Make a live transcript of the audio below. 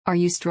Are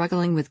you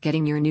struggling with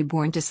getting your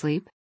newborn to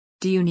sleep?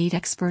 Do you need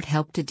expert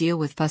help to deal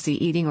with fussy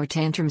eating or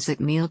tantrums at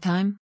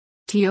mealtime?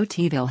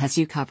 TOTville has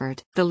you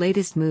covered. The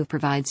latest move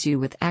provides you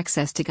with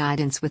access to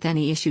guidance with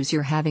any issues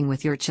you're having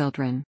with your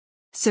children.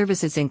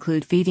 Services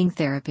include feeding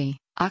therapy,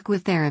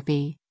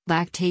 aquatherapy,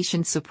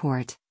 lactation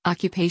support,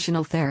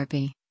 occupational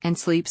therapy, and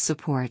sleep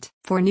support.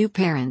 For new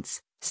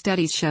parents,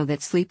 studies show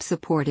that sleep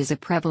support is a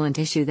prevalent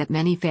issue that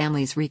many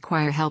families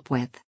require help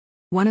with.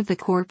 One of the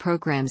core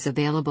programs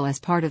available as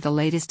part of the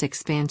latest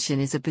expansion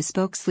is a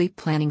bespoke sleep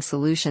planning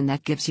solution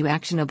that gives you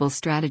actionable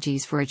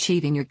strategies for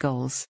achieving your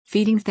goals.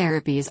 Feeding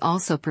therapy is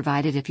also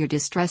provided if you're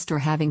distressed or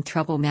having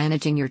trouble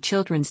managing your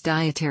children's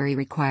dietary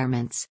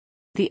requirements.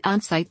 The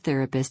on-site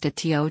therapist at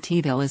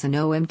TOTville is an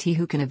OMT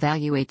who can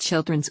evaluate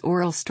children's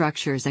oral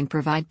structures and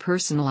provide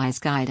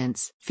personalized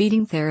guidance.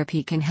 Feeding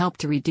therapy can help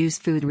to reduce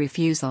food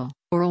refusal,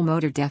 oral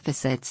motor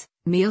deficits,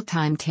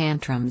 mealtime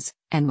tantrums,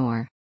 and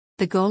more.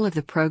 The goal of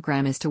the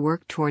program is to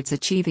work towards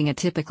achieving a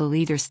typical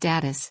eater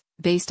status,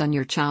 based on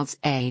your child's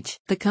age.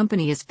 The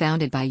company is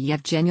founded by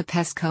Yevgenia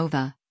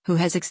Peskova, who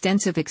has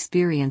extensive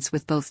experience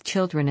with both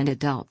children and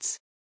adults.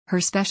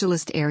 Her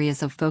specialist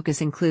areas of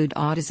focus include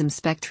autism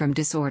spectrum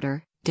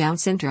disorder, Down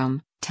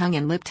syndrome, tongue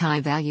and lip tie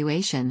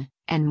evaluation,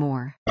 and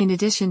more. In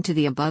addition to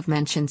the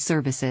above-mentioned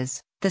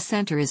services, the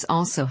center is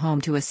also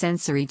home to a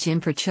sensory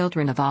gym for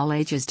children of all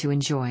ages to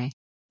enjoy.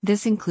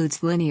 This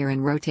includes linear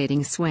and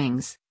rotating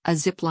swings, a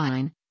zip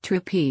line,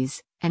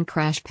 trapeze, and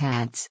crash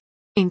pads.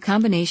 In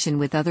combination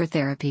with other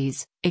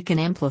therapies, it can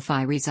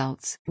amplify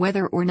results.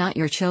 Whether or not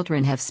your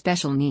children have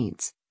special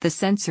needs, the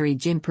sensory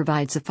gym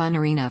provides a fun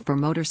arena for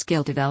motor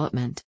skill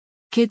development.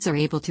 Kids are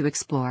able to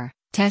explore,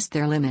 test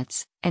their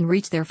limits, and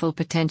reach their full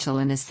potential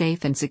in a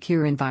safe and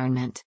secure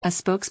environment. A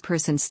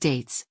spokesperson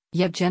states,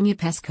 Yevgenia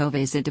Peskova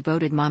is a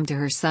devoted mom to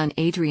her son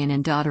Adrian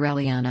and daughter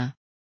Eliana.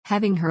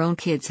 Having her own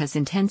kids has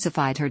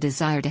intensified her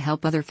desire to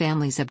help other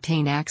families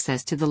obtain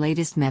access to the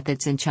latest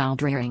methods in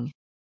child rearing.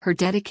 Her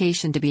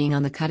dedication to being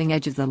on the cutting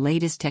edge of the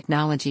latest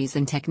technologies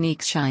and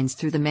techniques shines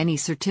through the many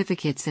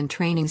certificates and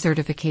training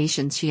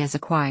certifications she has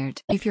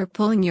acquired. If you're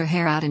pulling your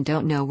hair out and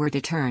don't know where to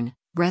turn,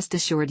 rest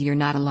assured you're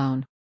not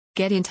alone.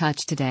 Get in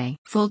touch today.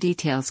 Full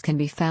details can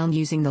be found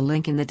using the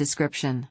link in the description.